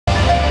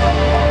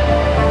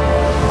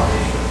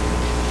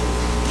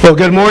Well,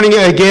 good morning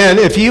again.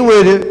 If you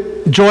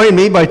would join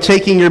me by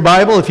taking your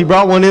Bible, if you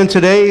brought one in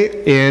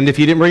today, and if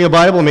you didn't bring a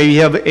Bible, maybe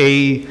you have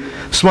a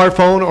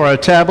smartphone or a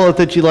tablet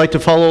that you'd like to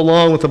follow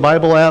along with the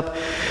Bible app,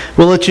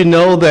 we'll let you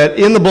know that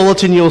in the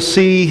bulletin you'll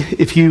see,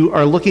 if you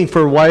are looking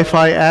for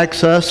Wi-Fi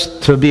access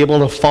to be able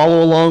to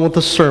follow along with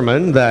the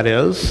sermon, that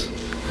is.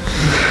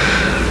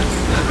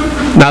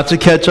 Not to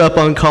catch up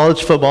on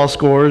college football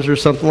scores or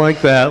something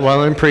like that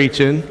while I'm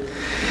preaching.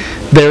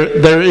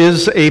 There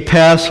is a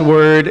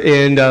password,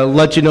 and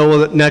let you know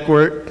what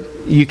network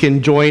you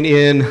can join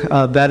in.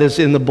 That is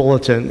in the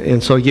bulletin,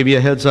 and so I'll give you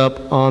a heads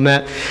up on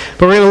that.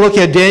 But we're going to look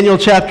at Daniel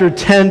chapter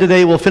 10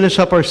 today. We'll finish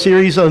up our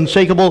series on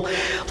Unshakable.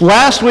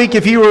 Last week,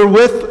 if you were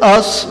with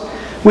us,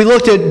 we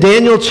looked at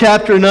Daniel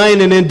chapter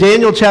 9, and in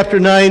Daniel chapter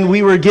 9,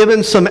 we were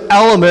given some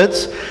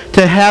elements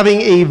to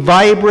having a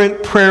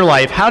vibrant prayer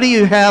life. How do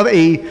you have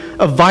a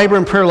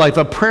vibrant prayer life?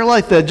 A prayer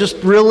life that just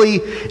really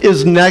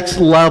is next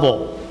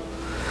level.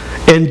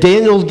 And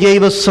Daniel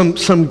gave us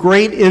some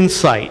great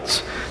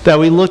insights that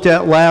we looked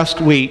at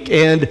last week,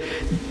 and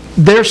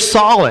they're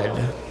solid.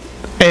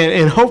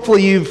 And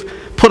hopefully you've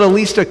put at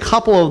least a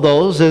couple of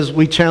those, as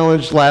we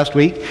challenged last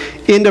week,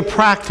 into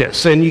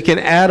practice. And you can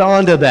add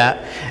on to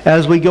that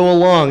as we go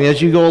along,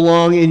 as you go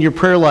along in your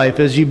prayer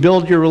life, as you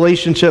build your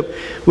relationship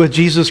with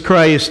Jesus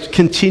Christ,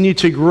 continue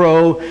to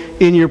grow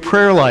in your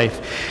prayer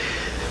life.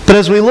 But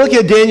as we look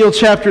at Daniel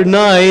chapter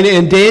 9,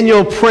 and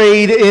Daniel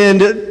prayed,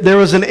 and there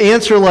was an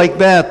answer like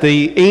that.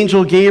 The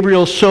angel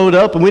Gabriel showed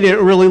up, and we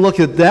didn't really look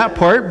at that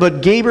part,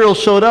 but Gabriel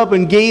showed up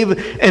and gave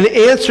an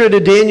answer to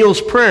Daniel's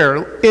prayer,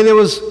 and it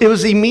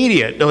was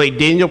immediate. Like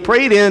Daniel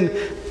prayed, and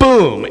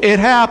boom, it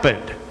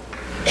happened.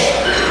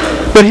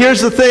 But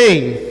here's the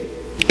thing.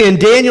 In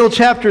Daniel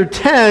chapter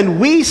 10,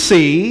 we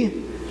see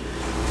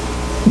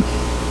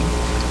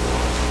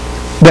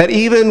that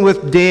even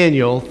with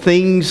Daniel,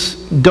 things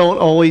don't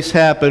always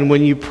happen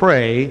when you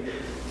pray.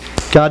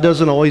 God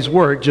doesn't always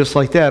work just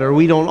like that, or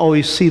we don't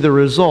always see the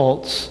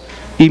results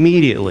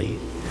immediately.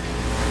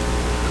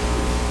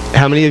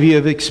 How many of you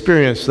have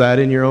experienced that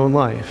in your own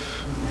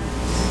life?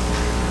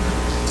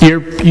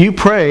 You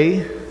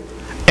pray,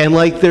 and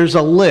like there's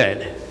a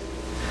lid.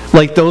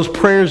 Like those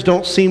prayers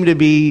don't seem to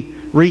be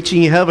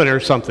reaching heaven or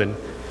something.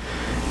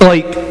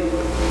 Like,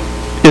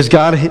 is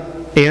God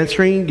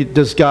answering?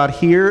 Does God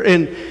hear?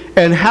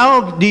 And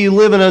how do you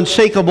live an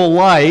unshakable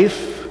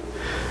life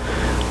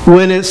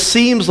when it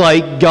seems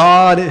like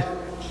God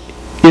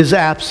is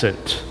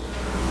absent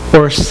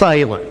or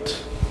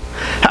silent?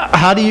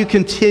 How do you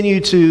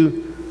continue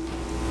to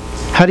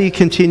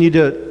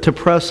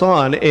press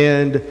on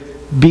and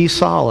be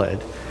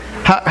solid?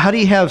 How do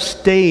you have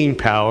staying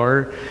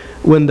power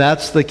when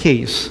that's the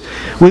case?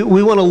 We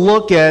want to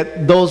look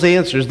at those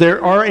answers.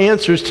 There are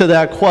answers to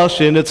that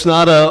question. It's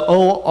not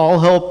all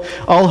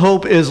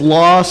hope is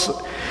lost.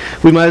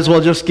 We might as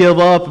well just give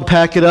up and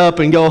pack it up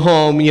and go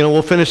home. You know,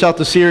 we'll finish out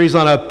the series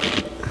on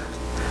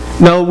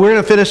No, we're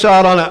going to finish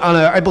out on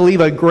I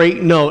believe, a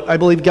great note. I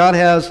believe God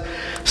has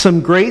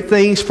some great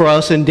things for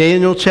us in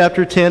Daniel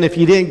chapter 10. If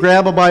you didn't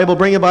grab a Bible,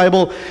 bring a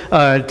Bible,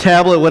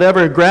 tablet,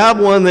 whatever. Grab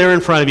one there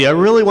in front of you. I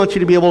really want you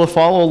to be able to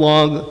follow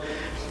along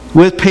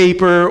with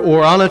paper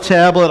or on a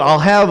tablet. I'll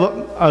have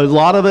a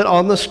lot of it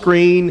on the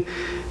screen,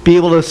 be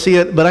able to see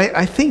it, but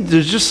I think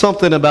there's just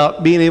something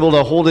about being able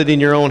to hold it in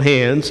your own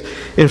hands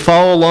and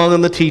follow along on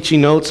the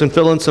teaching notes and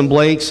fill in some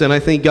blanks, and I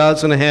think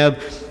God's going to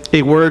have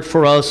a word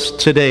for us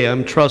today.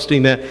 I'm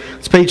trusting that.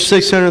 It's page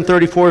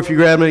 634 if you're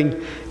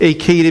grabbing a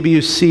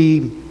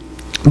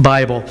KWC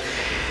Bible.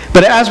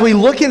 But as we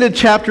look into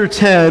chapter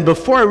 10,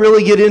 before I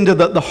really get into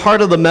the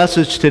heart of the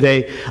message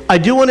today, I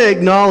do want to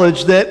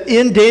acknowledge that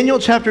in Daniel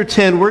chapter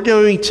 10, we're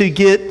going to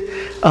get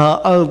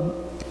a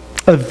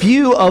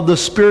view of the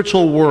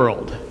spiritual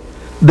world.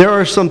 There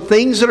are some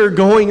things that are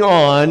going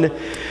on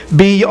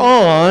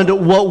beyond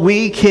what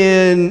we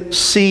can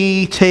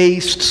see,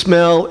 taste,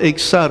 smell,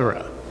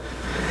 etc.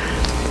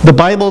 The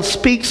Bible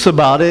speaks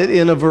about it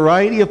in a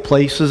variety of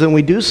places, and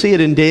we do see it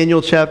in Daniel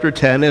chapter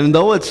 10. And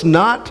though it's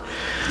not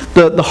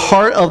the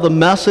heart of the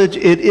message,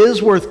 it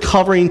is worth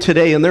covering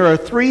today. And there are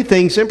three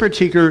things in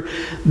particular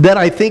that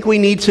I think we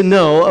need to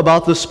know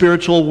about the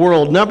spiritual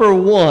world. Number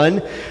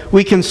one,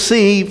 we can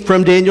see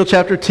from Daniel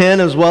chapter 10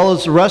 as well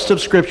as the rest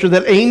of Scripture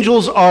that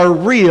angels are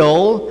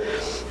real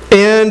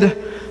and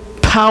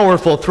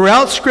powerful.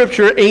 Throughout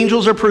Scripture,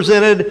 angels are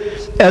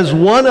presented as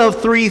one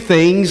of three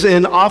things,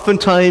 and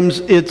oftentimes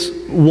it's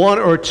one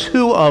or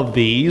two of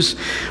these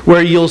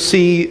where you'll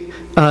see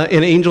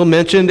an angel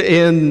mentioned,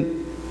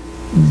 and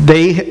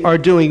they are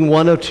doing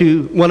one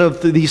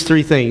of these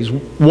three things.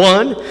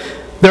 One,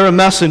 they're a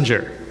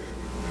messenger.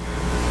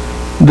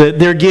 That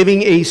they're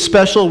giving a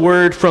special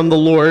word from the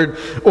Lord.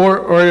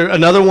 Or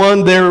another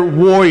one, they're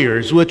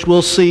warriors, which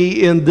we'll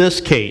see in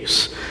this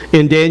case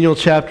in Daniel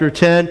chapter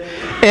 10.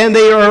 And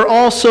they are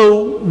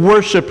also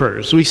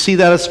worshipers. We see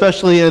that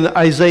especially in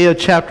Isaiah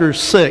chapter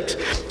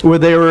 6, where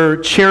there were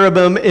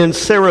cherubim and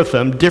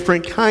seraphim,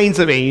 different kinds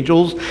of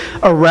angels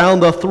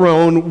around the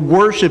throne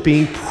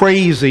worshiping,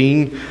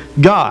 praising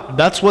God.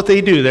 That's what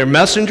they do. They're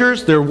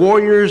messengers, they're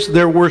warriors,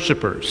 they're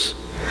worshipers.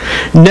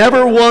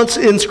 Never once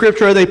in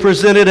Scripture are they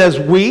presented as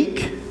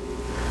weak,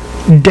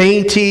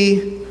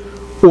 dainty,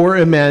 or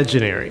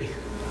imaginary.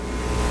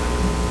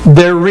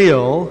 They're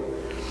real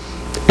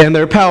and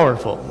they're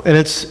powerful. And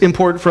it's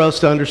important for us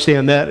to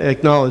understand that,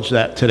 acknowledge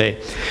that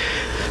today.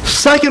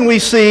 Second, we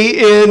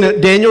see in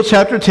Daniel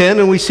chapter 10,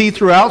 and we see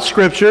throughout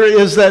Scripture,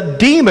 is that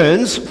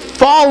demons,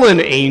 fallen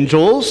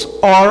angels,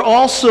 are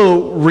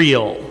also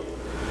real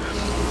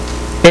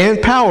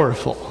and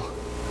powerful.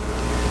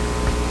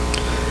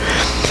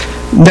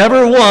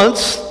 Never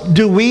once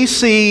do we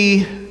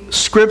see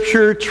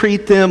Scripture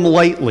treat them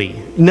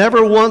lightly.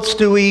 Never once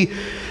do we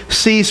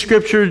see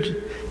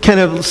Scripture kind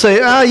of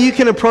say, you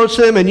can approach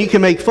them and you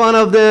can make fun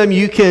of them.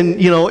 You can,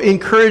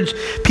 encourage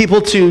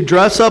people to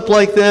dress up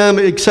like them,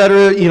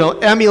 etc.,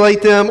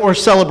 emulate them or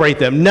celebrate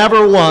them.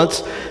 Never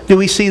once do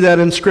we see that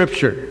in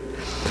Scripture.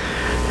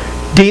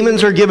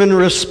 Demons are given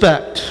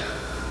respect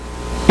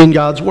in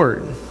God's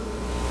Word.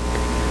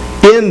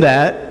 In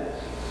that,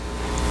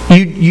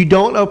 you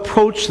don't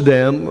approach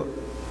them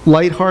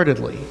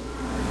lightheartedly.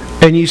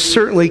 And you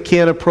certainly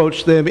can't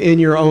approach them in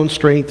your own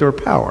strength or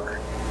power.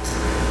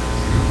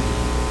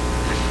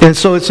 And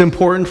so it's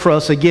important for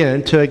us,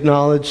 again, to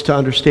acknowledge, to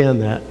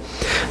understand that.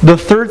 The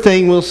third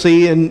thing we'll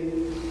see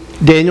in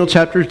Daniel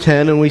chapter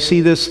 10, and we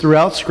see this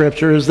throughout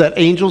Scripture, is that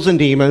angels and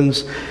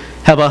demons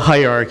have a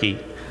hierarchy.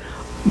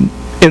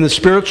 In the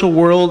spiritual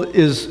world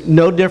is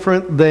no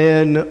different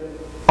than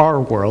our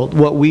world,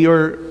 what we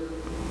are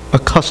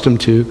accustomed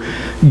to.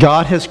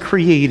 God has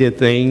created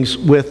things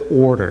with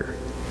order.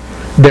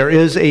 There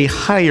is a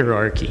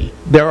hierarchy.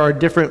 There are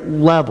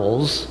different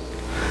levels,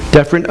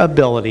 different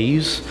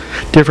abilities,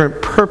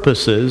 different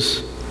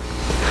purposes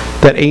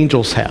that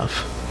angels have,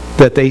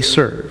 that they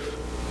serve.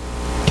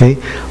 Okay?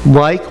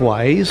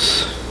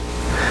 Likewise,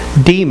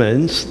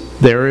 demons,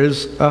 there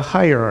is a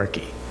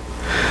hierarchy.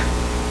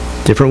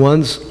 Different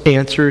ones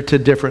answer to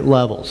different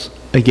levels.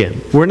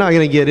 Again, we're not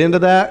going to get into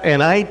that,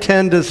 and I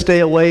tend to stay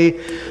away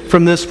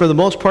from this for the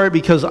most part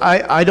because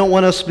I don't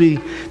want us to be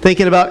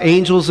thinking about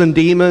angels and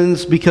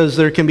demons, because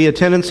there can be a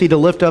tendency to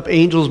lift up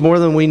angels more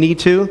than we need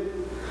to.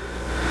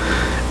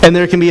 And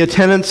there can be a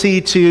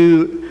tendency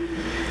to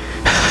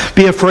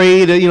be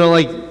afraid,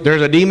 like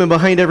there's a demon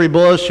behind every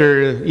bush,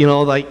 or,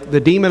 like the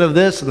demon of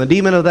this and the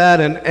demon of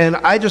that. And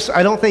I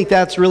don't think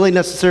that's really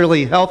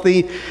necessarily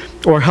healthy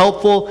or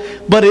helpful.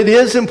 But it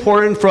is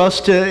important for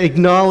us to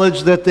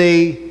acknowledge that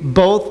they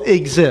both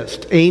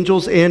exist.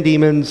 Angels and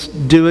demons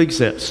do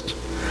exist.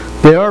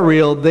 They are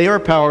real, they are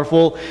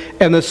powerful,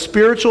 and the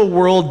spiritual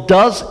world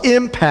does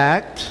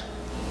impact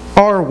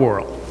our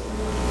world.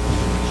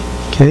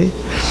 Okay?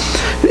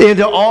 And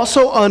to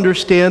also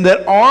understand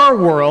that our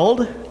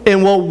world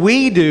and what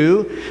we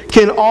do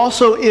can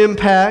also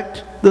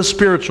impact the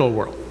spiritual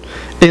world.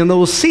 And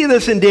we'll see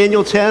this in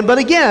Daniel 10, but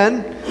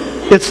again,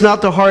 it's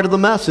not the heart of the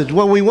message.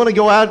 What we want to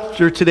go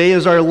after today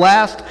is our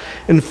last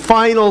and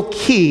final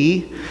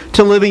key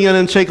to living an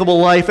unshakable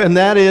life, and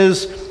that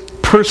is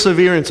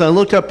perseverance. I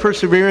looked up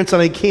perseverance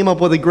and I came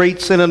up with a great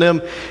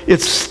synonym.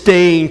 It's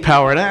staying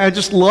power. And I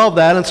just love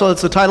that. And so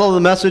it's the title of the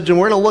message. And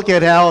we're going to look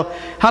at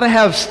how to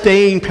have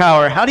staying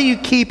power. How do you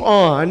keep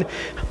on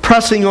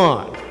pressing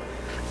on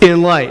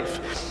in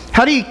life?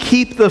 How do you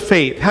keep the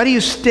faith? How do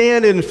you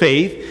stand in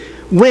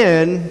faith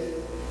when,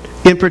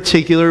 in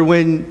particular,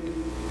 when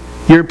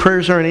your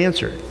prayers aren't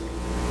answered?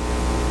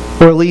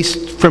 Or at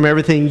least from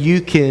everything you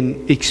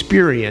can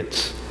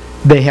experience,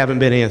 they haven't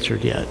been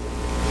answered yet.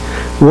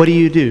 What do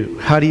you do?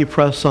 How do you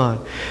press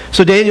on?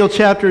 So Daniel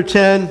chapter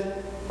 10,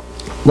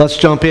 let's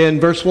jump in.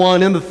 Verse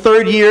 1, in the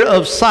third year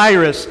of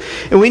Cyrus.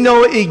 And we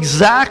know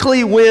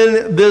exactly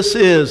when this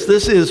is.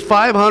 This is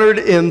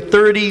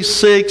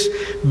 536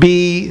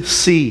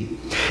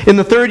 BC. In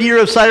the third year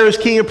of Cyrus,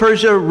 king of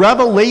Persia,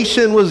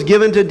 revelation was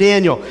given to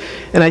Daniel.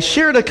 And I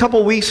shared a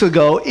couple weeks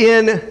ago,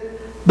 in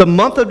the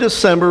month of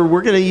December,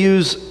 we're going to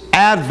use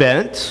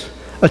Advent,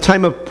 a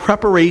time of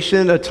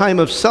preparation, a time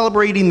of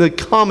celebrating the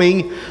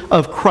coming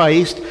of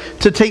Christ,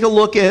 to take a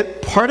look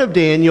at part of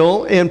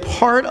Daniel and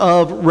part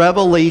of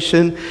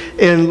Revelation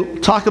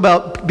and talk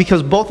about,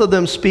 because both of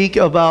them speak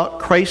about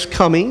Christ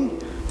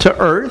coming to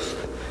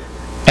earth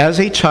as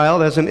a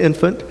child, as an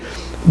infant.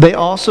 They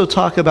also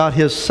talk about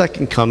his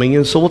second coming,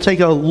 and so we'll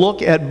take a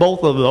look at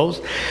both of those.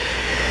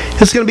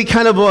 It's going to be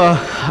kind of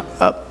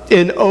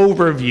an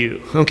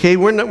overview, okay?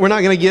 We're not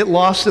going to get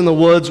lost in the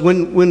woods.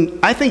 When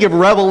I think of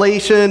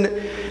Revelation,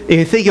 and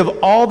you think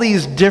of all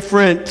these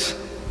different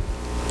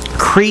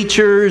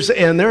creatures,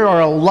 and there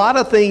are a lot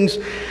of things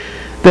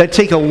that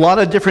take a lot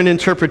of different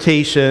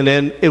interpretation,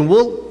 and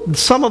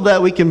some of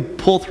that we can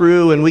pull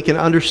through and we can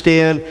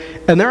understand,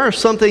 and there are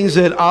some things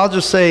that I'll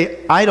just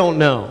say, I don't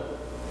know.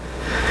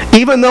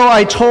 Even though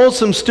I told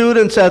some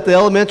students at the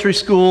elementary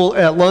school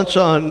at lunch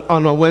on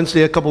a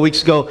Wednesday a couple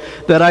weeks ago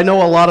that I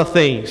know a lot of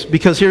things,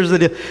 because here's the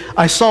deal.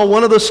 I saw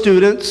one of the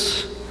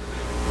students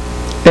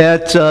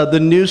at the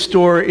news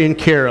store in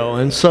Cairo,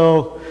 and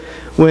so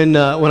when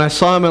I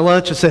saw him at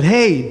lunch, I said,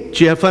 "Hey, did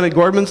you have fun at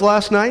Gordman's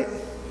last night?"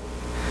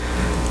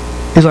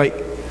 He's like,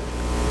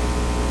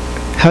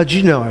 "How'd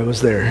you know I was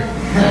there?"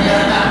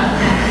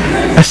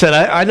 I said,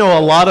 I know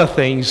a lot of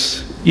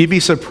things. You'd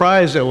be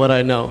surprised at what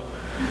I know.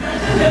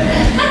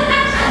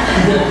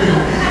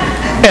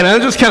 And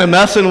I'm just kind of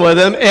messing with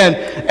him.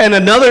 And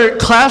another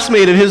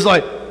classmate of his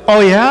like,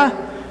 "Oh yeah?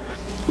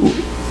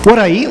 What'd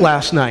I eat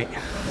last night?"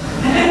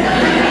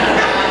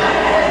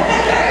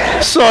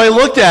 So I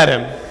looked at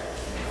him.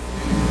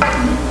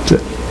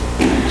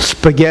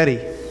 "Spaghetti."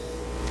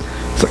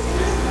 It's like,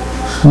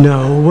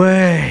 "No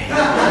way."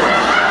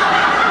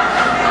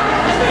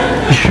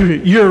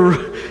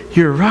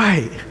 You're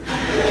right.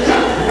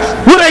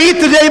 What'd I eat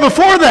the day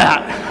before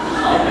that?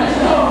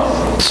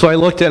 So I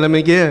looked at him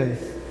again.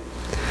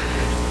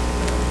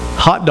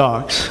 "Hot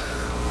dogs."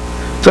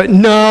 It's like,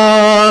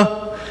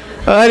 "No,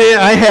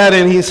 I had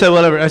it." And he said,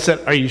 "Whatever." I said,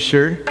 "Are you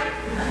sure?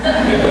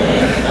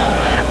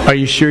 Are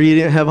you sure you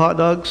didn't have hot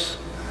dogs?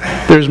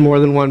 There's more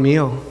than one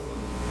meal.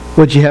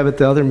 What'd you have at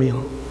the other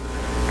meal?"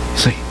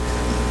 He's like,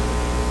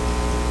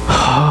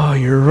 "Oh,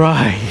 you're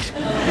right."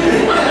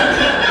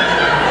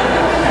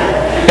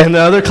 And the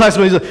other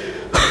classmate was like,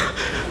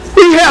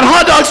 "We had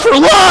hot dogs for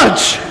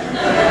lunch."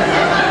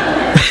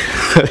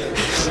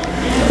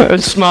 I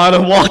smiled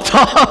and walked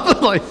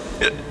off. Like,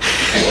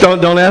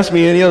 don't ask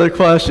me any other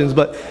questions.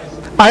 But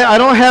I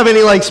don't have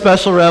any like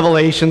special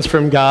revelations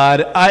from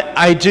God.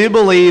 I do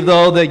believe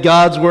though that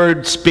God's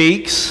word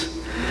speaks,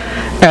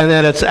 and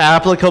that it's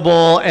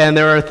applicable, and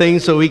there are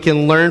things that we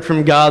can learn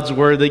from God's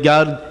word that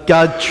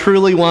God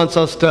truly wants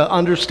us to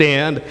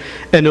understand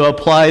and to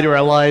apply to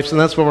our lives,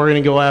 and that's what we're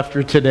going to go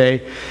after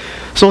today.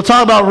 So we'll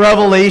talk about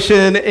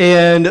Revelation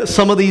and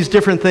some of these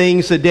different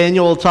things that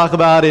Daniel will talk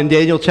about in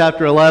Daniel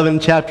chapter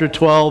 11, chapter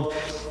 12,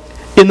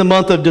 in the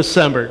month of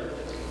December.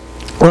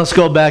 Let's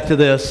go back to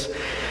this.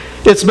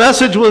 Its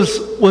message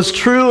was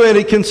true, and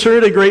it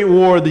concerned a great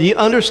war. The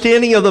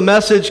understanding of the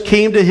message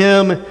came to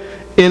him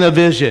in a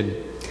vision.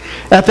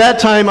 At that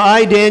time,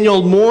 I,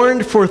 Daniel,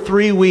 mourned for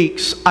 3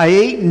 weeks. I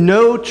ate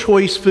no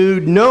choice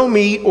food, no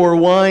meat or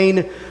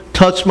wine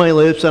touched my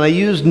lips, and I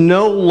used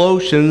no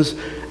lotions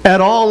at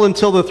all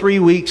until the 3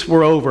 weeks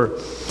were over.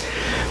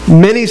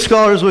 Many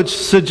scholars would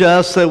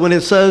suggest that when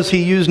it says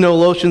he used no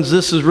lotions,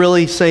 this is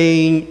really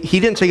saying he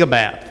didn't take a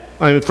bath.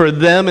 I mean, for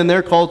them in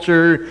their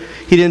culture,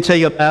 he didn't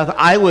take a bath.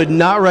 I would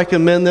not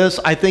recommend this.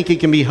 I think it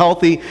can be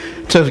healthy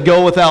to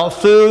go without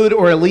food,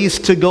 or at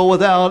least to go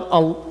without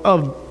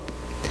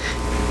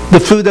the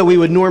food that we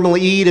would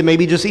normally eat, and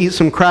maybe just eat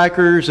some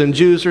crackers and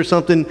juice or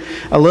something,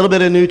 a little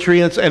bit of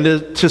nutrients, and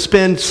to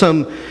spend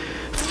some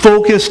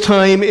focused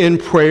time in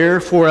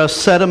prayer for a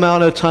set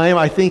amount of time.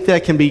 I think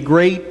that can be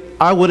great.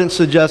 I wouldn't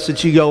suggest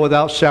that you go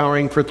without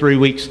showering for 3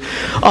 weeks.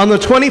 On the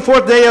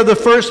 24th day of the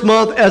first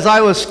month, as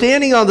I was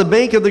standing on the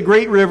bank of the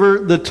great river,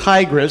 the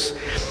Tigris,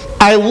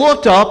 I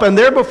looked up, and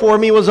there before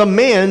me was a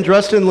man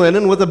dressed in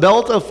linen with a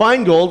belt of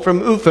fine gold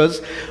from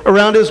Uphaz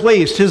around his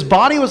waist. His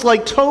body was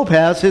like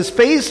topaz, his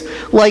face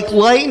like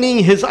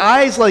lightning, his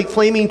eyes like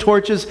flaming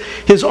torches,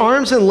 his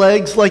arms and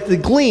legs like the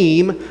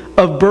gleam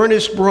of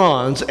burnished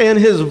bronze, and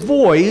his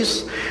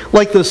voice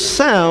like the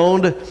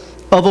sound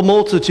of a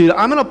multitude.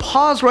 I'm going to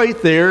pause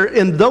right there,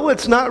 and though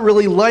it's not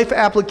really life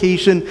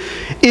application,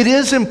 it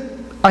is,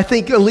 I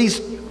think, at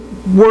least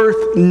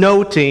worth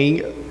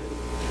noting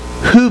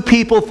who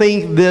people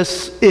think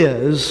this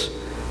is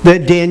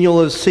that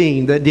Daniel is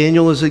seeing, that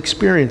Daniel is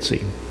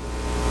experiencing.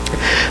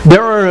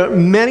 There are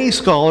many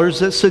scholars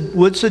that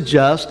would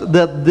suggest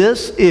that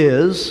this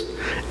is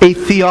a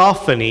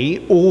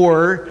theophany,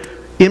 or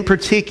in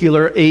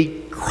particular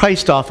a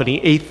Christophany.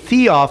 A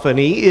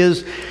theophany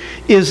is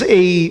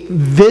a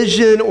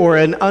vision or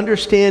an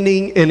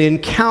understanding, an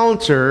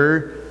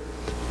encounter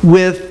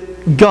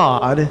with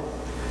God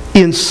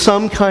in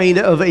some kind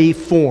of a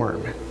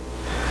form.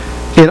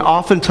 And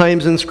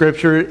oftentimes in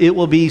Scripture, it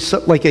will be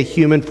like a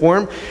human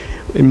form.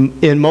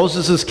 In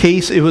Moses'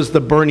 case, it was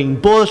the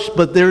burning bush,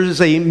 but there is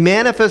a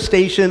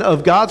manifestation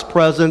of God's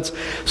presence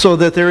so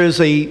that there is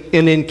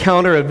an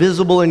encounter, a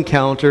visible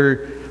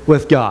encounter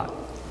with God.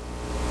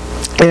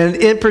 And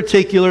in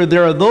particular,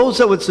 there are those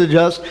that would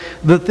suggest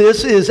that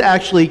this is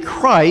actually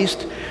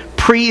Christ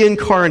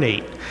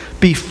pre-incarnate,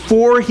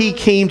 before he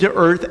came to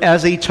earth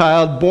as a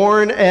child,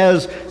 born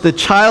as the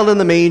child in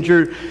the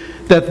manger,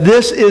 that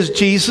this is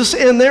Jesus.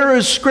 And there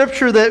is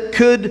scripture that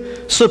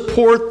could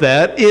support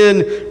that.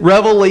 In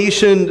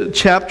Revelation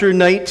chapter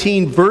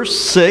 19, verse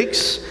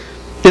 6,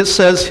 it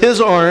says,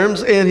 his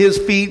arms and his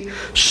feet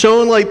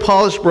shone like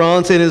polished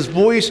bronze, and his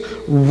voice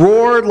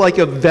roared like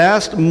a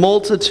vast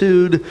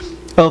multitude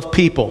of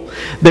people.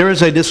 There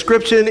is a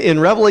description in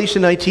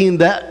Revelation 19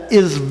 that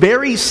is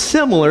very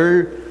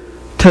similar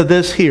to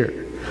this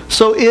here.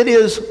 So it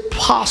is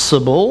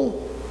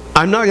possible.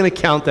 I'm not going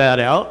to count that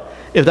out.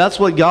 If that's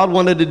what God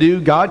wanted to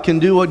do, God can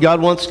do what God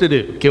wants to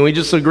do. Can we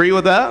just agree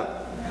with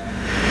that?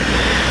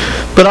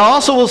 But I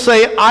also will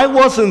say I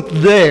wasn't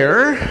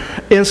there.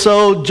 And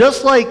so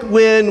just like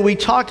when we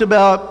talked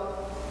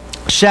about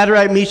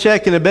Shadrach,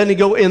 Meshach, and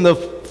Abednego in the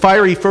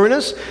fiery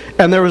furnace,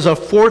 and there was a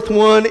fourth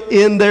one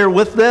in there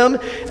with them,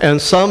 and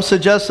some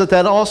suggest that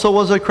that also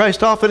was a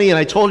Christophany, and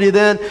I told you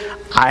then,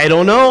 I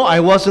don't know,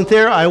 I wasn't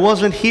there, I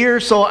wasn't here,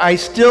 so I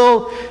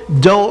still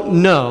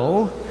don't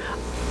know.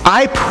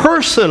 I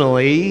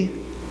personally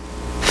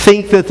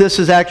think that this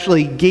is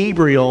actually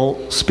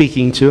Gabriel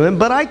speaking to him,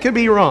 but I could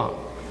be wrong.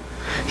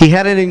 He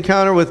had an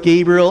encounter with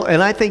Gabriel,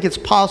 and I think it's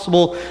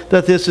possible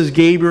that this is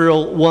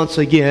Gabriel once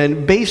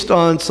again, based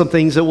on some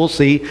things that we'll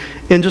see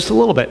in just a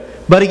little bit.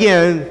 But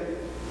again,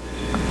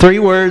 three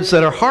words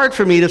that are hard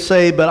for me to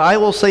say, but I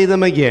will say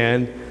them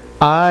again.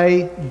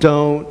 I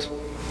don't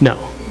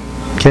know.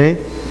 Okay?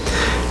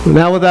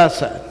 Now with that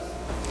said,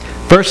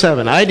 verse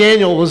 7, I,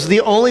 Daniel, was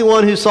the only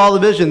one who saw the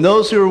vision.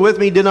 Those who were with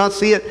me did not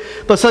see it,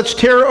 but such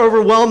terror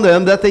overwhelmed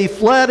them that they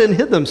fled and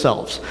hid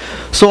themselves.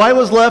 So I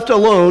was left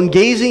alone,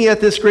 gazing at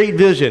this great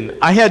vision.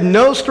 I had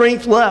no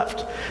strength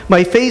left.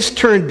 My face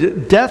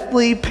turned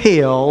deathly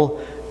pale,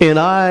 and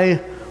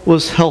I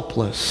was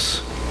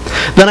helpless.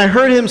 Then I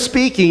heard him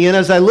speaking, and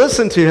as I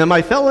listened to him,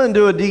 I fell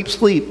into a deep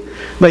sleep,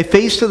 my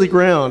face to the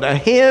ground. A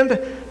hand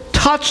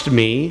touched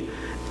me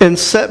and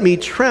set me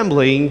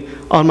trembling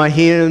on my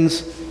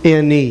hands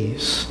and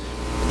knees.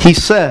 He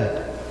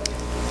said,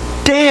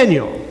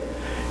 Daniel,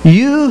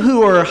 you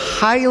who are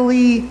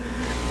highly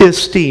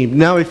esteemed.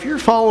 Now, if you're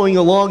following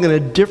along in a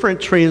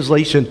different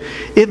translation,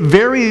 it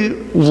very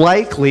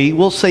likely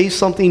will say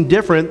something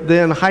different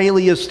than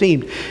highly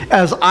esteemed.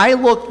 As I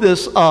look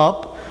this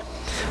up,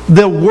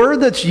 the word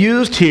that's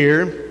used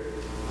here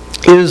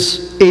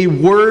is a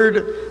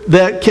word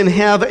that can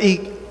have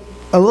a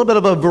little bit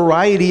of a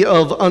variety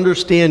of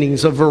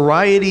understandings, a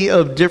variety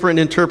of different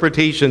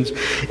interpretations.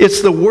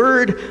 It's the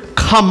word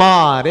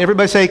kamad.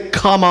 Everybody say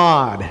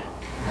kamad.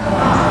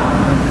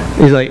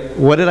 He's like,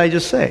 what did I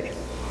just say?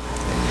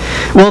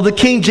 Well, the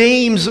King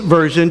James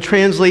Version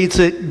translates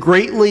it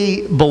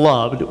greatly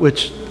beloved,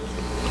 which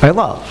I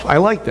love. I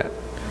like that.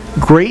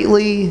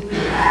 Greatly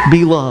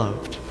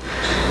beloved.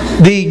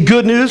 The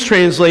Good News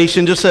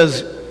translation just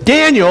says,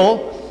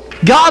 Daniel,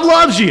 God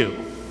loves you.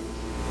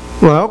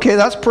 Well, okay,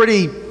 that's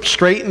pretty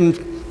straight and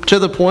to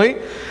the point.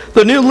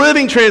 The New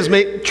Living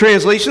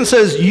Translation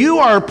says, you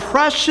are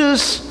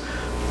precious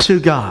to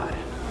God.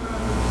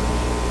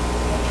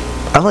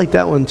 I like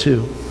that one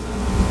too.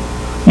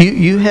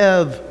 You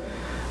have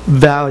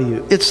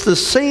value. It's the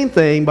same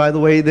thing, by the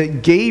way,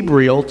 that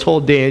Gabriel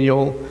told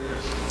Daniel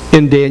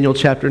in Daniel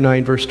chapter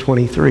 9, verse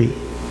 23.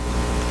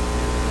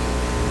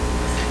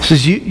 It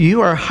says,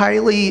 you are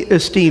highly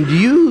esteemed.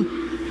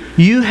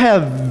 You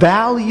have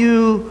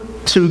value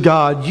to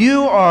God.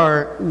 You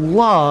are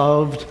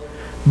loved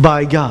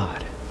by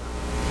God.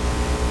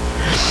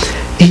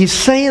 He's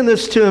saying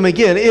this to him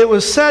again. It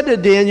was said to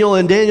Daniel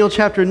in Daniel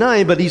chapter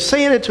 9, but he's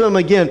saying it to him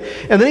again.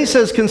 And then he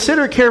says,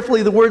 consider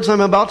carefully the words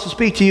I'm about to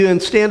speak to you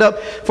and stand up,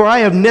 for I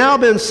have now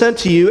been sent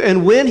to you.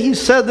 And when he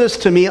said this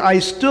to me, I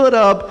stood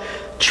up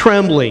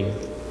trembling.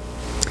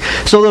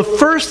 So the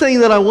first thing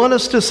that I want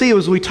us to see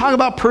as we talk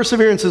about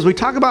perseverance, as we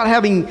talk about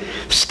having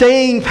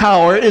staying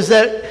power, is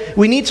that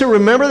we need to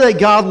remember that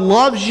God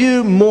loves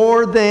you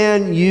more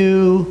than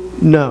you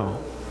know.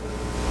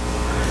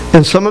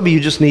 And some of you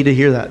just need to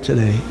hear that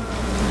today.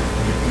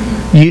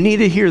 You need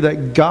to hear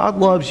that God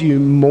loves you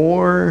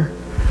more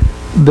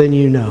than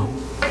you know.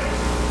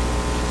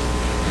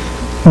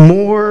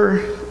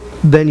 More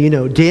than you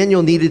know.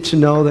 Daniel needed to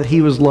know that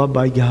he was loved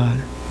by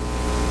God.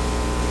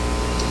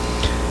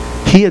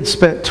 He had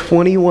spent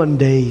 21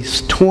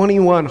 days,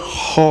 21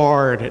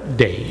 hard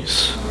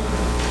days,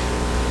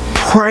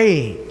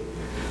 praying,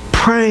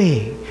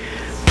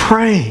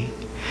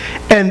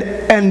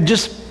 and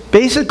just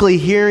basically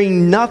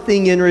hearing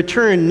nothing in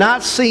return,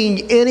 not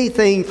seeing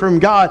anything from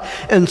God.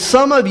 And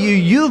some of you,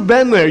 you've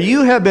been there.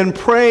 You have been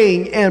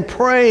praying and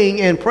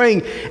praying and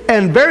praying.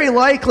 And very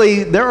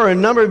likely, there are a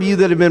number of you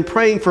that have been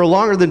praying for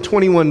longer than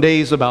 21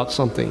 days about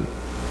something.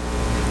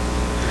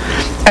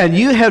 And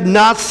you have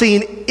not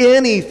seen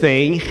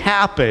anything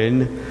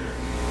happen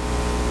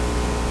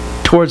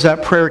towards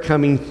that prayer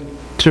coming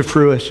to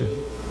fruition.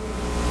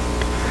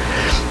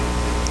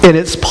 And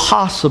it's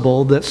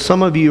possible that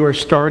some of you are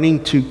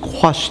starting to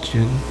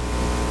question,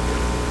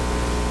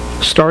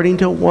 starting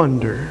to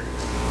wonder,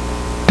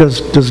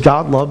 does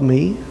God love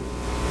me?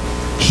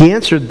 He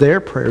answered their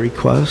prayer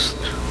request.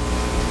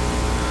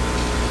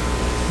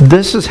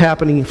 This is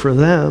happening for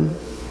them.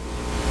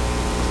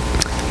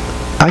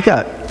 I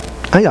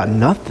got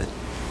nothing.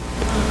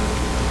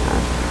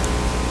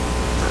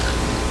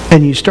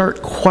 And you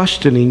start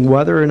questioning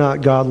whether or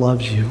not God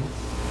loves you.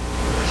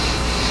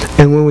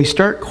 And when we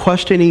start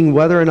questioning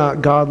whether or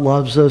not God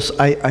loves us,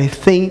 I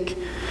think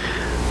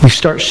we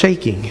start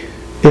shaking.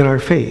 in our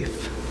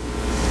faith.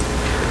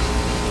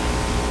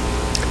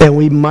 And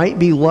we might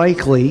be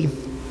likely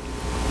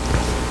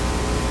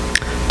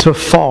to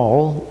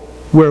fall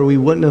where we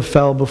wouldn't have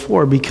fell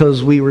before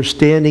because we were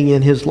standing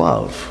in His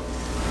love.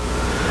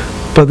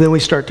 But then we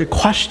start to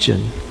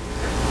question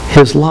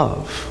His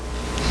love,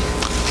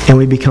 and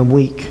we become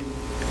weak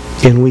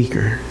and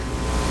weaker.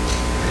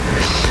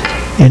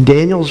 And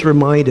Daniel's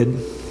reminded,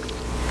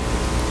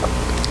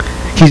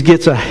 he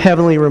gets a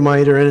heavenly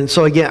reminder. And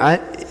so again,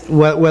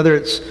 whether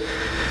it's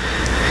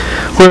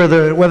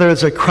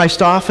a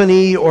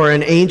Christophany or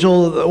an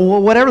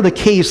angel, whatever the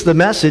case, the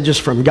message is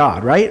from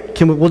God,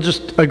 right? We'll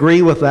just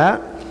agree with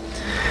that?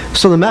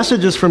 So the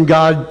message is from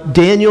God.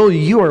 Daniel,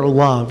 you are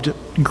loved,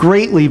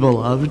 greatly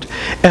beloved.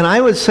 And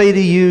I would say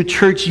to you,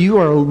 church, you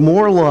are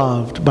more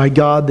loved by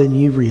God than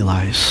you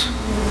realize.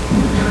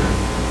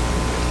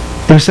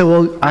 And I say,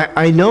 well,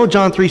 I know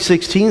John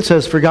 3:16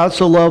 says, "For God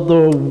so loved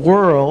the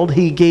world,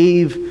 He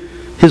gave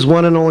His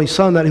one and only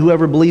Son, that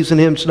whoever believes in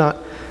Him should not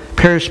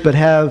perish but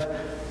have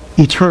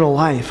eternal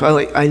life."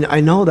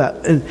 I know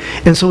that.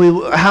 And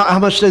so how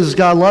much does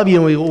God love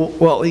you?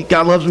 And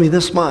God loves me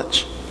this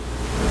much.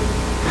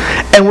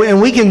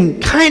 And we can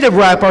kind of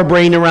wrap our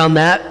brain around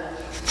that,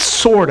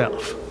 sort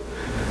of.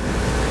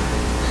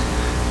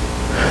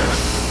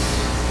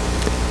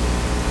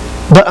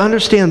 But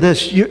understand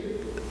this,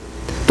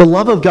 the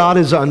love of God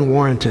is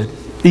unwarranted.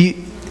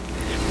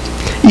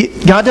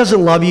 God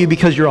doesn't love you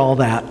because you're all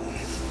that.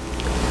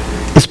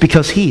 It's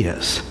because He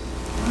is.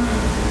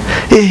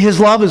 His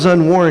love is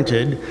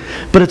unwarranted,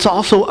 but it's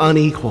also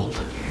unequaled.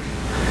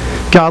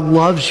 God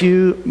loves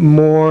you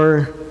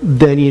more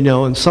than you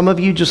know. And some of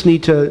you just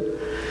need to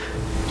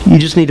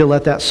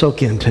let that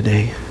soak in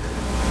today.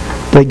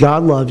 That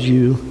God loves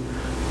you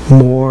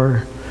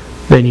more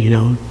than you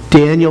know.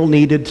 Daniel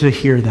needed to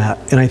hear that.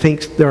 And I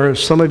think there are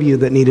some of you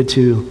that needed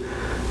to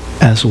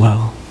as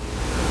well.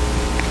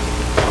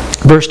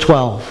 Verse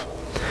 12.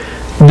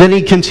 Then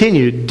he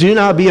continued, "Do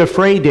not be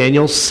afraid,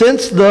 Daniel,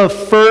 since the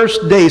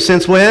first day."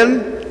 Since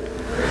when?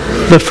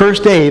 The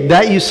first day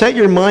that you set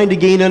your mind to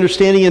gain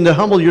understanding and to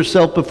humble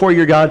yourself before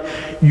your God,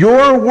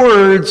 your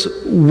words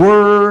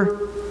were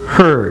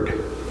heard.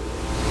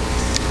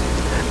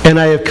 And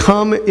I have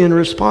come in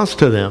response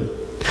to them.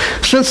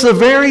 Since the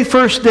very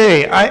first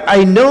day,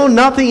 I know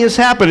nothing has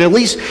happened. At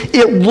least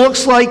it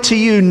looks like to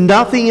you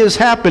nothing has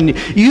happened.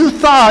 You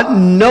thought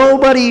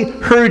nobody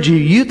heard you.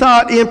 You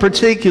thought in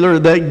particular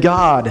that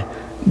God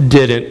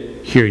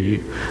didn't hear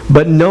you.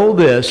 But know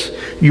this,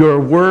 your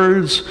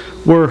words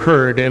were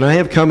heard, and I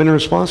have come in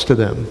response to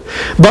them.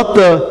 But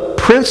the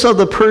prince of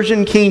the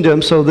Persian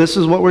kingdom, so this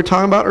is what we're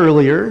talking about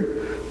earlier,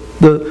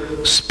 the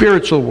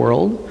spiritual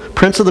world,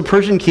 prince of the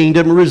Persian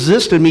kingdom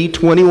resisted me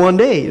 21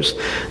 days.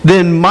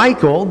 Then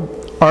Michael,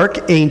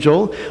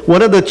 archangel,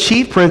 one of the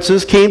chief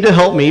princes, came to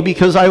help me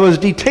because I was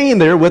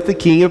detained there with the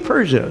king of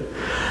Persia.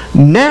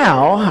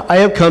 Now I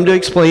have come to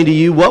explain to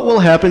you what will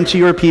happen to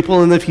your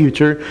people in the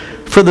future,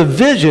 for the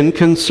vision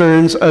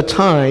concerns a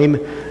time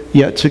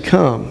yet to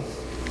come.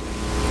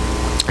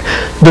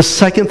 The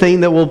second thing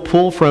that we'll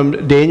pull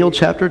from Daniel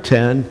chapter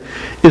 10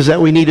 is that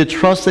we need to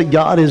trust that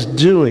God is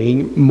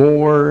doing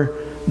more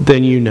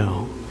than you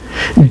know.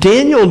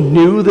 Daniel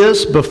knew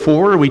this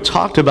before. We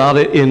talked about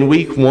it in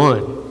week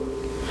 1.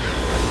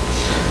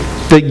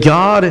 That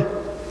God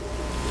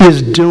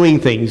is doing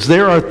things.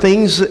 There are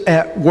things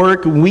at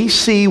work. We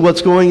see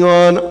what's going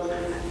on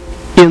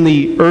in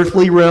the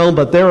earthly realm,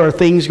 but there are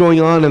things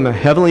going on in the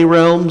heavenly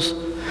realms.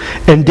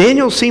 And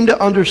Daniel seemed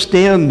to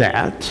understand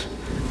that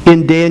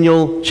in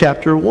Daniel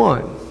chapter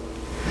 1.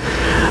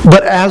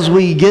 But as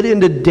we get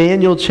into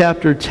Daniel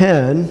chapter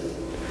 10,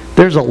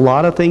 there's a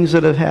lot of things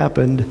that have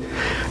happened.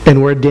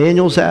 And where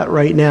Daniel's at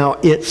right now,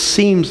 it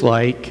seems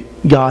like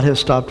God has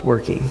stopped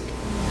working.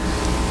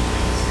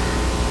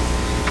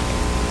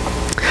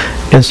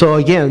 And so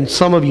again,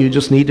 some of you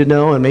just need to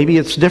know, and maybe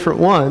it's different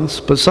ones,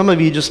 but some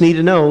of you just need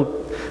to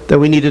know that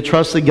we need to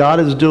trust that God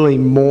is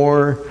doing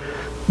more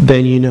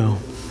than you know.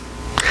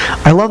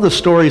 I love the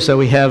stories that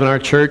we have in our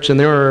church, and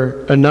there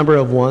are a number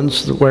of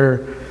ones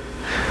where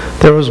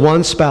there was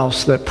one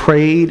spouse that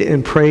prayed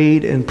and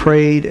prayed and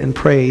prayed and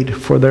prayed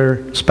for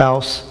their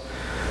spouse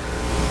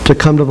to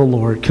come to the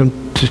Lord,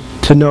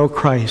 to know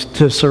Christ,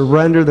 to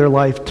surrender their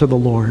life to the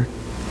Lord.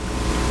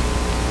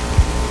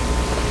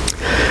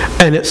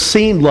 And it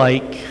seemed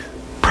like,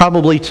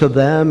 probably to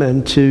them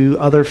and to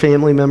other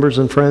family members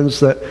and friends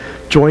that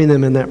joined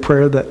them in that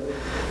prayer,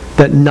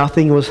 that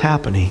nothing was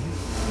happening.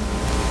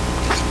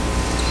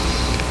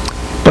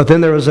 But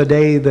then there was a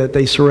day that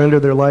they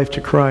surrendered their life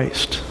to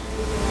Christ.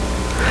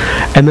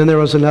 And then there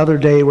was another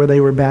day where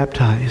they were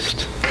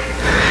baptized.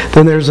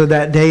 Then there's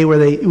that day where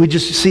we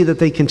just see that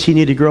they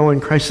continue to grow in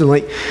Christ. And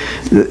like,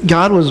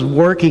 God was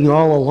working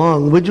all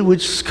along. We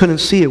just couldn't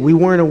see it. We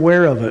weren't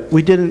aware of it.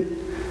 We didn't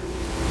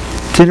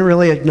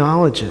really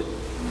acknowledge it.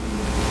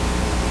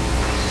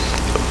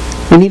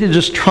 We need to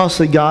just trust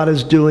that God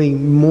is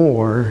doing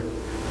more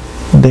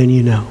than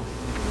you know.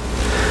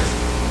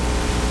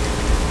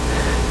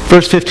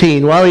 Verse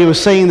 15, while he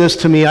was saying this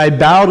to me, I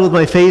bowed with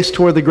my face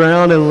toward the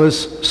ground and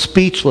was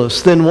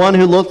speechless. Then one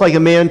who looked like a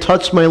man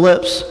touched my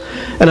lips,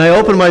 and I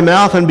opened my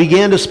mouth and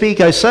began to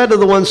speak. I said to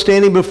the one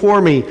standing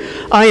before me,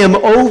 I am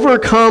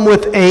overcome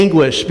with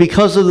anguish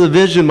because of the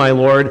vision, my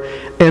Lord,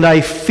 and I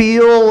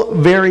feel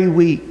very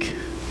weak.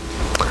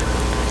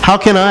 How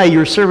can I,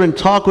 your servant,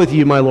 talk with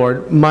you, my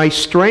Lord? My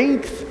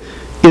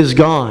strength is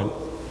gone.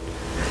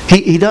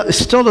 He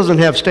still doesn't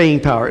have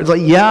staying power. It's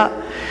like, yeah,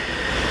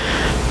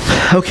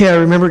 okay, I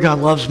remember God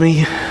loves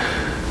me.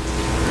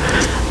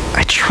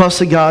 I trust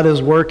that God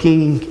is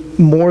working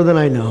more than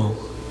I know.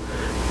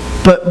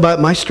 But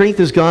my strength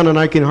is gone and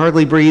I can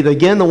hardly breathe.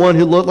 Again, the one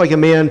who looked like a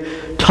man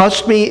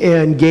touched me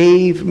and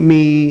gave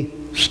me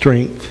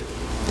strength.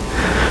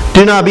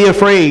 Do not be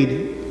afraid.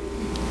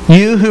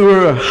 You who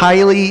are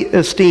highly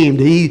esteemed.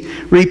 He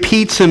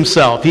repeats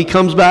himself. He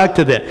comes back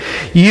to that.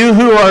 You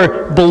who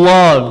are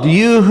beloved.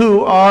 You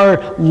who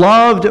are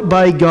loved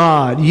by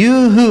God.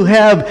 You who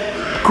have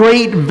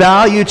great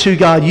value to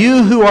God.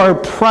 You who are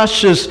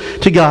precious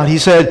to God. He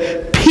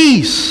said,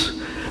 peace.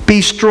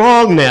 Be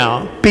strong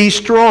now. Be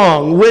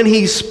strong. When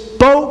he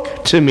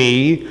spoke to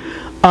me,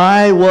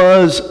 I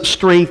was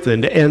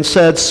strengthened and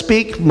said,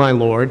 speak, my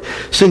Lord,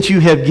 since you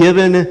have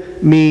given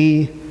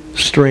me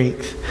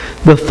strength.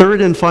 The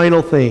third and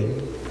final thing,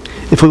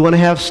 if we want to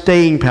have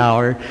staying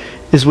power,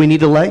 is we need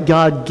to let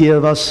God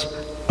give us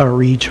a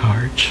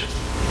recharge.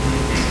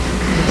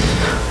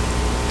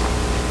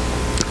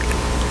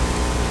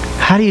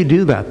 How do you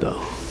do that,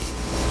 though?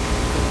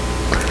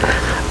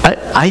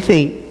 I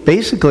think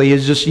basically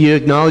is just you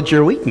acknowledge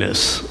your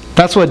weakness.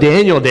 That's what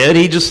Daniel did.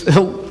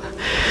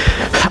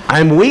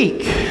 I'm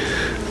weak.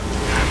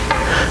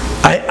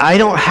 I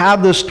don't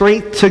have the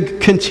strength to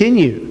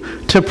continue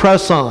to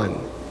press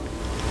on.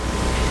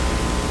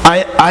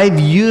 I've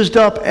used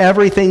up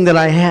everything that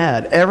I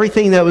had,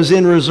 everything that was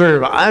in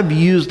reserve. I've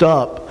used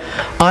up.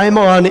 I'm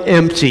on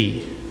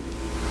empty.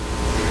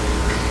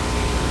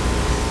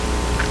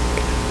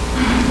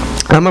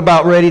 I'm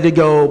about ready to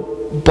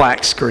go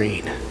black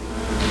screen.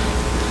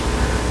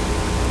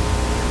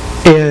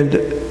 And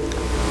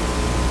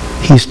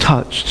he's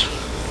touched.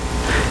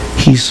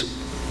 He's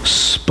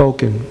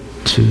spoken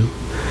to.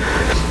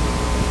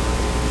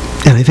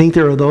 And I think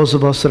there are those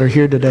of us that are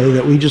here today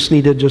that we just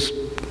need to just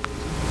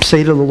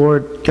say to the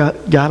Lord,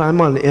 God,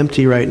 I'm on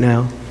empty right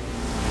now.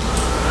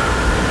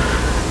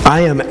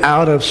 I am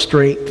out of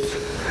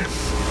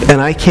strength.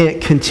 And I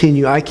can't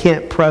continue. I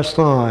can't press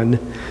on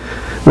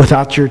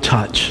without your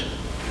touch.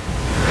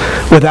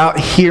 Without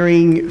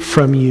hearing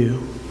from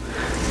you.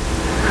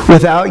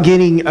 Without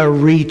getting a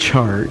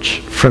recharge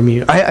from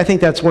you. I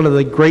think that's one of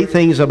the great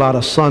things about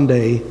a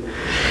Sunday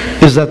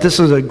is that this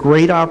is a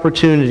great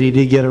opportunity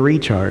to get a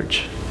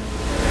recharge.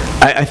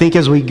 I think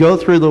as we go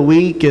through the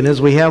week and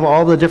as we have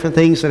all the different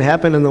things that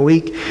happen in the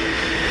week,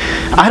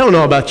 I don't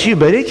know about you,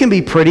 but it can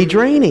be pretty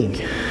draining.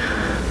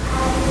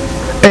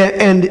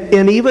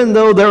 And even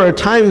though there are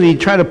times when you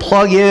try to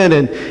plug in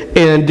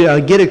and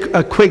get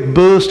a quick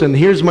boost, and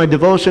here's my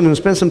devotion and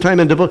spend some time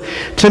in devotion,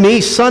 to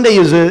me, Sunday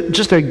is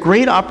just a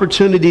great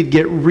opportunity to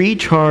get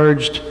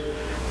recharged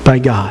by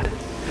God.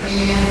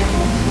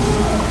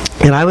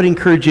 And I would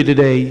encourage you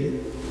today,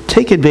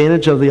 take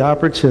advantage of the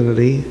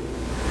opportunity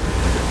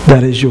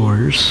that is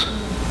yours.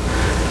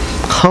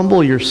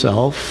 Humble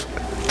yourself.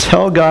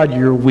 Tell God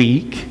you're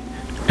weak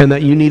and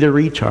that you need a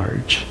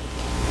recharge.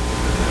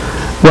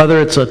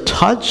 Whether it's a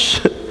touch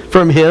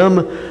from Him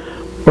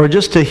or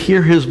just to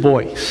hear His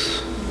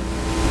voice.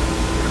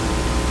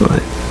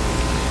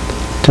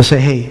 To say,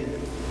 hey,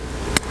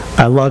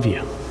 I love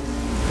you.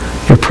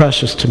 You're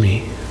precious to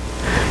me.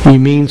 You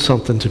mean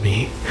something to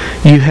me.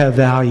 You have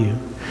value.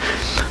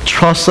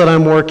 Trust that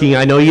I'm working.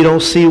 I know you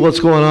don't see what's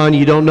going on.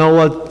 You don't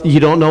know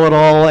it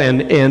all,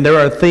 and there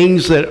are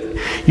things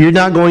that you're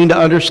not going to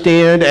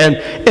understand.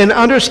 And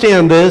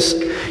understand this,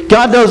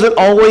 God doesn't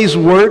always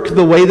work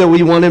the way that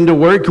we want Him to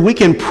work. We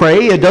can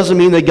pray. It doesn't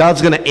mean that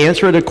God's going to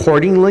answer it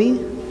accordingly.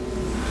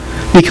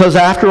 Because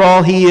after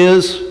all, He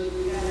is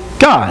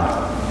God.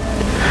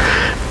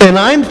 And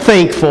I'm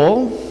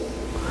thankful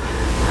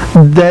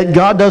that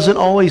God doesn't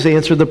always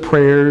answer the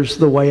prayers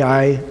the way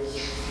I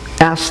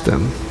asked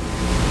them.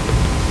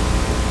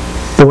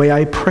 The way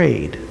I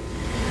prayed.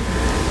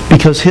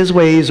 Because His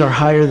ways are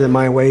higher than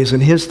my ways,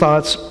 and His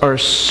thoughts are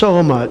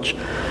so much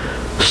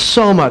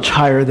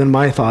higher than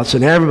my thoughts.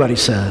 And everybody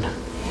said,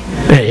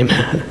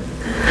 amen.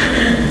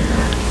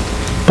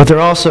 But they're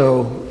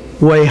also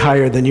way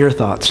higher than your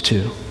thoughts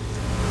too.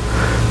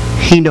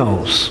 He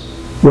knows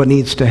what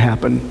needs to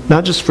happen,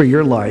 not just for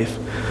your life,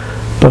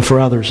 but for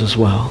others as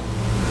well.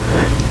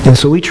 And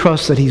so we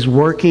trust that He's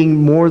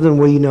working more than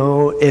we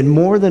know and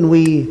more than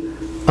we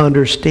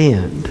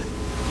understand.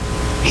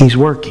 He's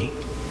working.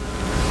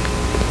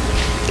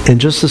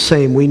 And just the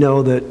same, we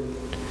know that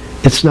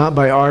it's not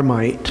by our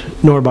might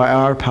nor by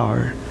our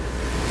power,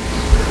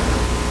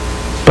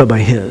 but by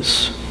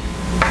His,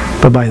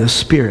 but by the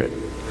Spirit,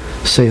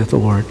 saith the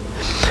Lord.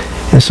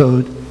 And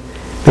so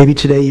maybe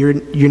today you're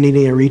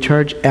needing a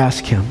recharge.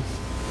 Ask Him.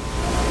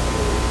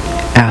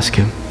 Ask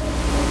Him.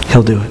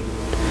 He'll do it.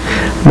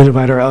 I'm going to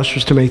invite our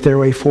ushers to make their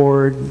way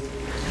forward,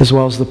 as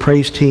well as the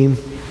praise team.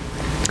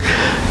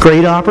 A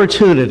great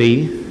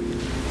opportunity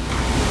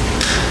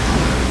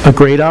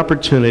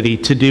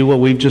to do what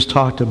we've just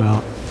talked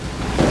about.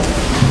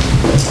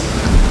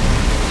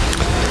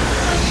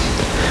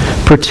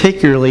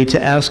 Particularly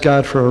to ask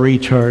God for a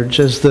recharge.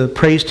 As the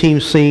praise team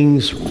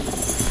sings,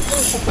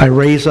 I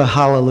raise a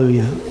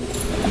hallelujah.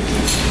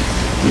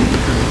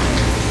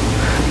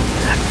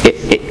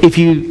 If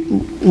you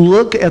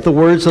look at the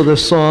words of the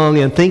song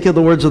and think of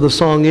the words of the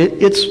song,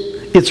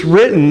 it's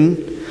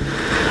written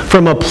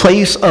from a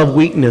place of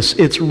weakness.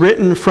 It's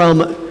written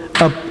from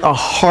a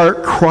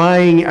heart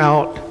crying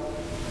out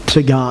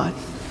to God.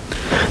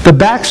 The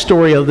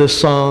backstory of this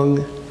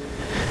song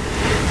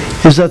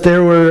is that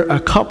there were a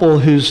couple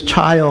whose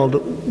child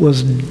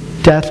was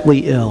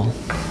deathly ill.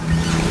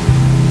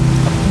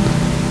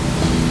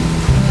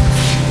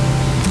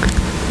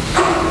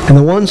 And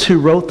the ones who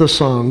wrote the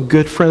song,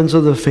 good friends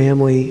of the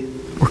family,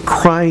 were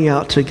crying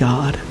out to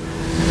God.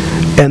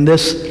 And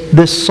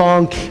this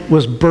song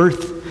was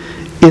birthed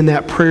in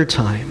that prayer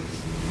time.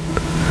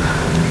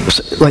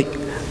 Like,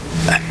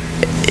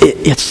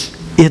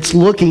 it's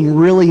looking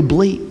really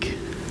bleak.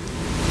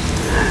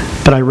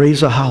 But I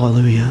raise a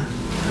hallelujah.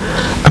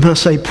 I'm going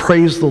to say,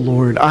 praise the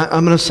Lord.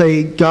 I'm going to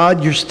say,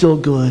 God, you're still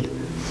good.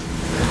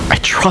 I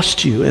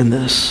trust you in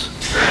this.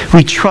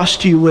 We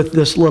trust you with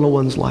this little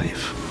one's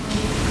life.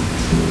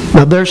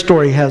 Now, their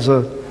story has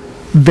a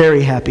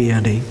very happy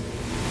ending.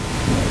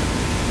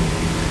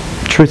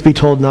 Truth be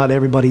told, not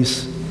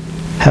everybody's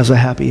has a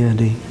happy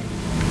ending.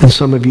 And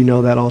some of you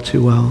know that all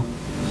too well.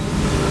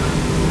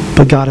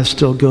 But God is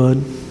still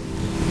good.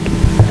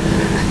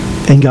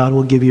 And God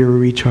will give you a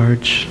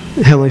recharge.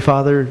 Heavenly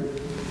Father,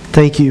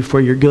 thank you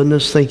for your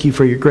goodness. Thank you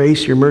for your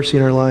grace, your mercy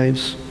in our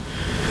lives.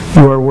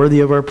 You are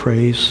worthy of our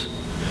praise.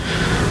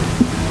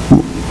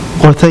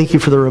 Lord, thank you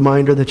for the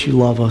reminder that you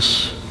love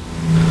us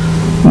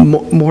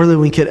more than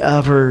we could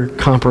ever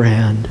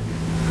comprehend.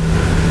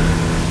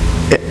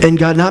 And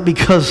God, not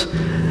because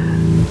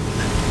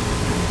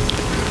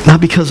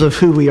of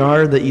who we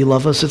are that you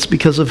love us, it's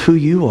because of who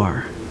you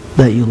are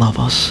that you love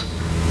us.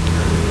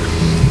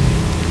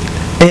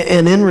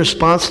 And in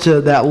response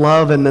to that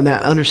love and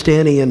that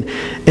understanding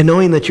and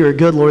knowing that you're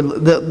good,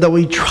 Lord, that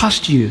we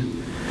trust you.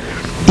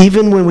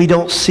 Even when we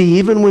don't see,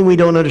 even when we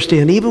don't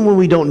understand, even when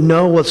we don't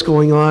know what's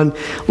going on,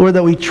 Lord,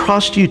 that we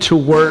trust you to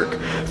work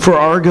for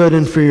our good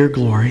and for your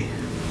glory.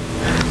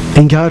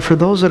 And God, for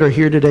those that are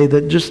here today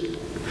that just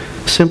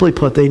simply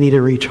put, they need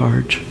a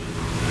recharge,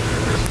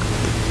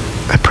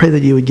 I pray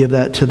that you would give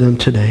that to them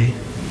today.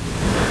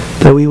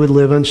 That we would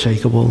live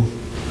unshakable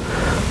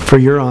for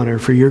your honor,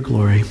 for your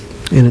glory.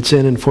 And it's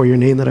in and for your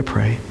name that I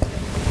pray.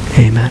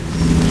 Amen.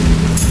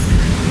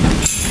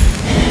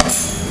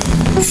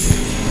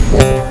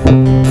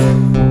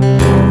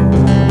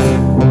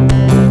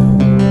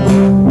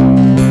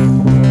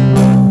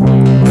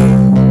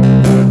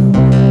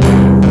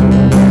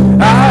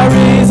 I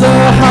raise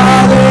a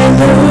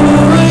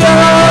hallelujah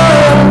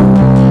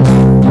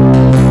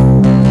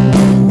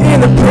in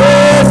the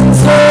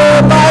presence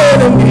of my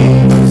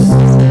enemies.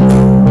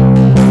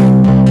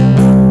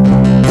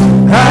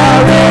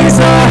 I raise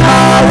a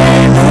hallelujah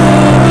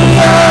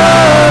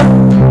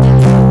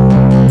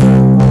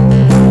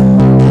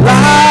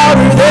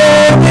louder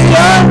than the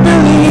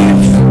unbelief.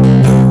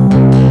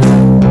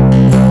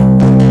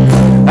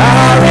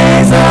 I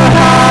raise a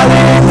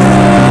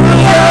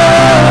hallelujah.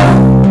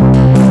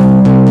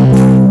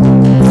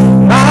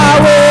 My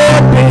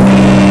weapon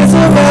is a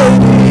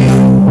melody.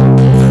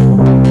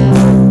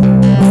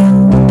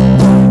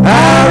 I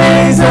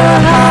raise a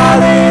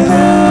hallelujah.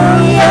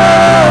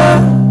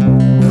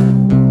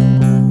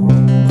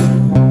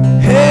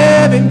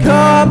 Heaven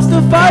comes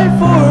to fight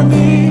for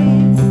me.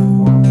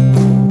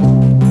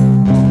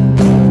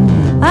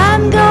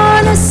 I'm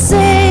gonna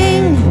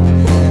sing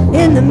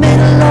in the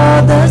middle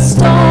of the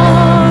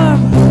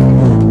storm.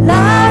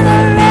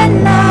 Louder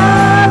and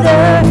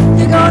louder,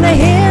 you're gonna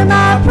hear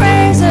my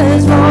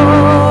praises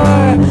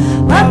roar.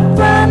 Up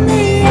from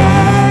the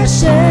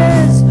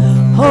ashes,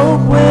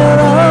 hope will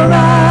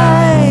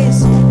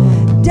arise.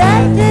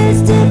 Death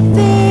is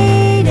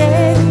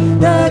defeated,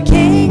 the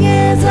King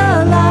is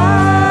alive.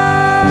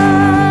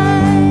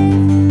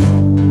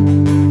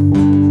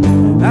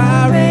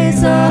 I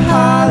raise a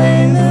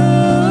hallelujah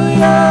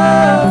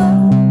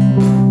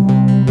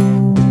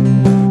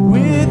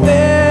with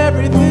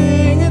everything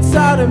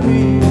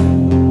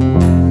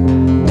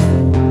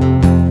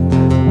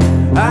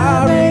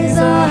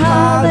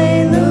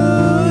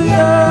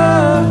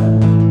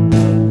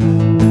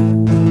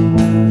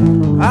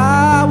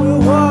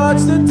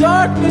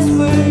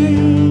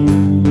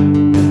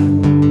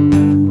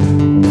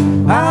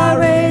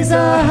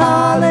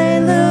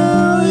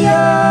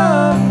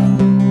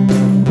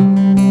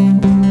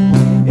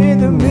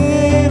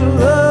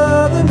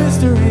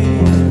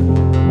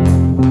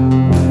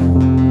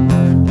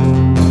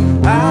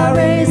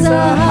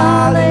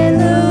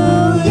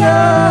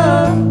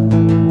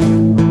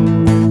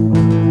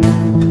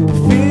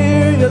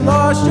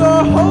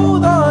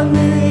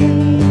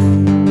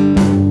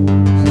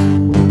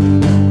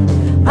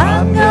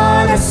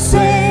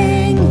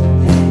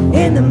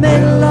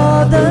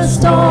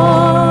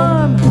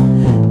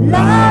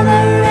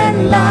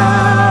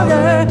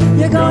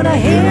gonna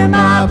hear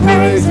my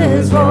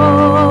praises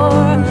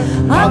roar.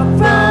 Up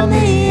from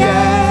the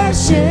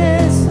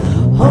ashes,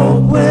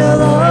 hope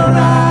will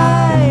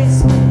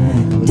arise.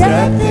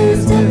 Death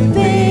is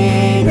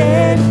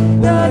defeated,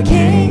 the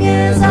King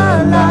is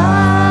alive.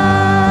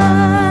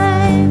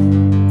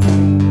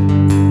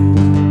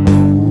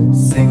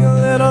 Sing a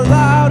little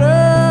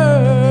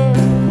louder.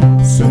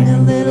 Sing a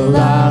little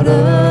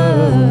louder.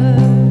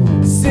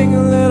 Sing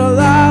a little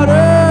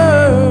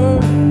louder.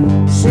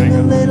 Sing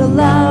a little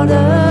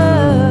louder.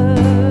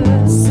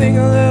 Sing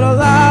a little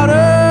louder.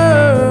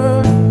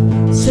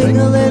 Sing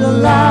a little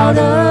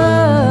louder.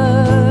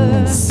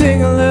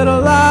 Sing a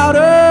little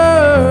louder.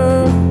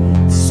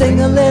 Sing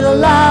a little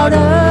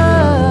louder.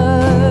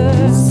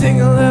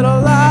 Sing a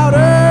little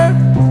louder.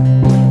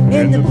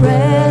 In the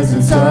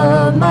presence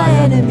of my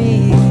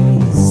enemies.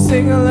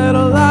 Sing a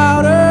little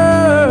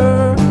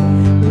louder.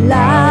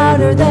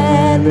 Louder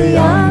than the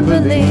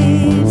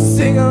unbelief.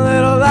 Sing a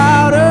little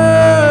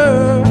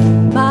louder.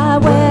 My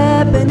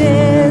weapon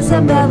is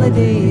a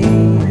melody.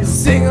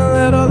 Sing a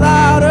little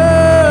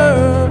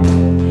louder.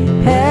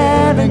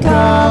 Heaven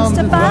comes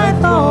to fight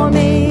for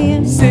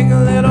me. Sing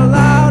a little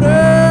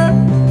louder.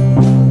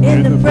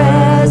 In the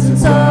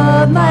presence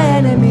of my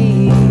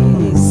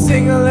enemies.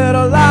 Sing a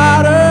little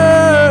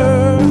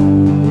louder.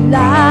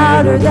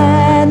 Louder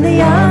than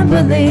the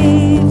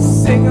unbelief.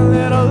 Sing a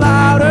little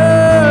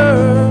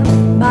louder.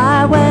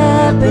 My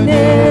weapon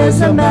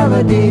is a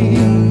melody.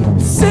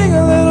 Sing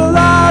a little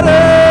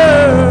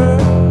louder.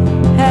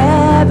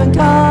 Heaven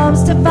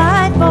comes to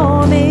fight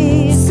for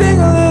me. Sing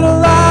a little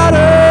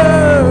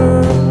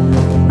louder.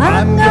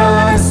 I'm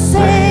gonna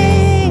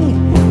sing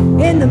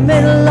in the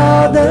middle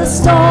of the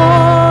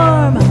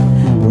storm.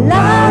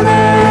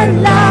 Louder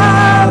and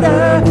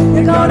louder,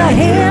 you're gonna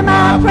hear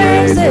my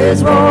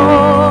praises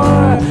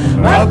roar.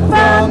 Up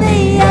from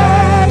the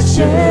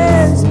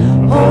ashes,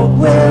 hope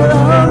will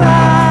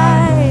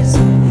arise.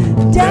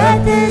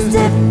 Death is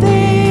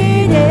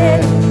defeated,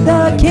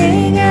 the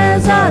King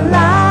is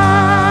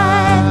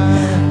alive.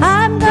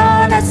 I'm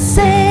gonna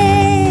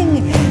sing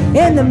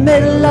in the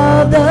middle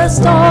of the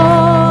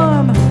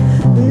storm.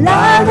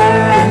 Louder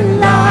and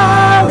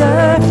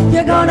louder,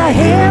 you're gonna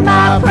hear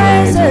my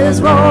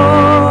praises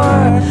roar.